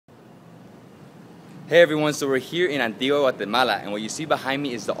Hey everyone, so we're here in Antigua, Guatemala, and what you see behind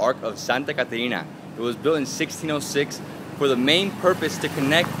me is the Ark of Santa Katarina. It was built in 1606 for the main purpose to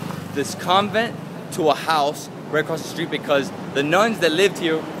connect this convent to a house right across the street, because the nuns that lived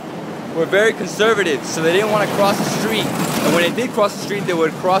here were very conservative, so they didn't want to cross the street. And when they did cross the street, they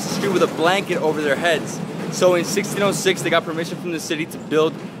would cross the street with a blanket over their heads. So in 1606, they got permission from the city to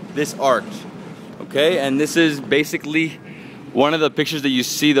build this arch. Okay, and this is basically one of the pictures that you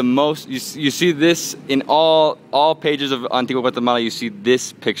see the most. You see this in all pages of Antigua, Guatemala. You see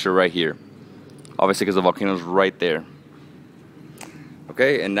this picture right here, obviously because the volcano is right there.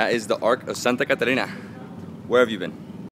 Okay, and that is the Ark of Santa Katarina. Where have you been?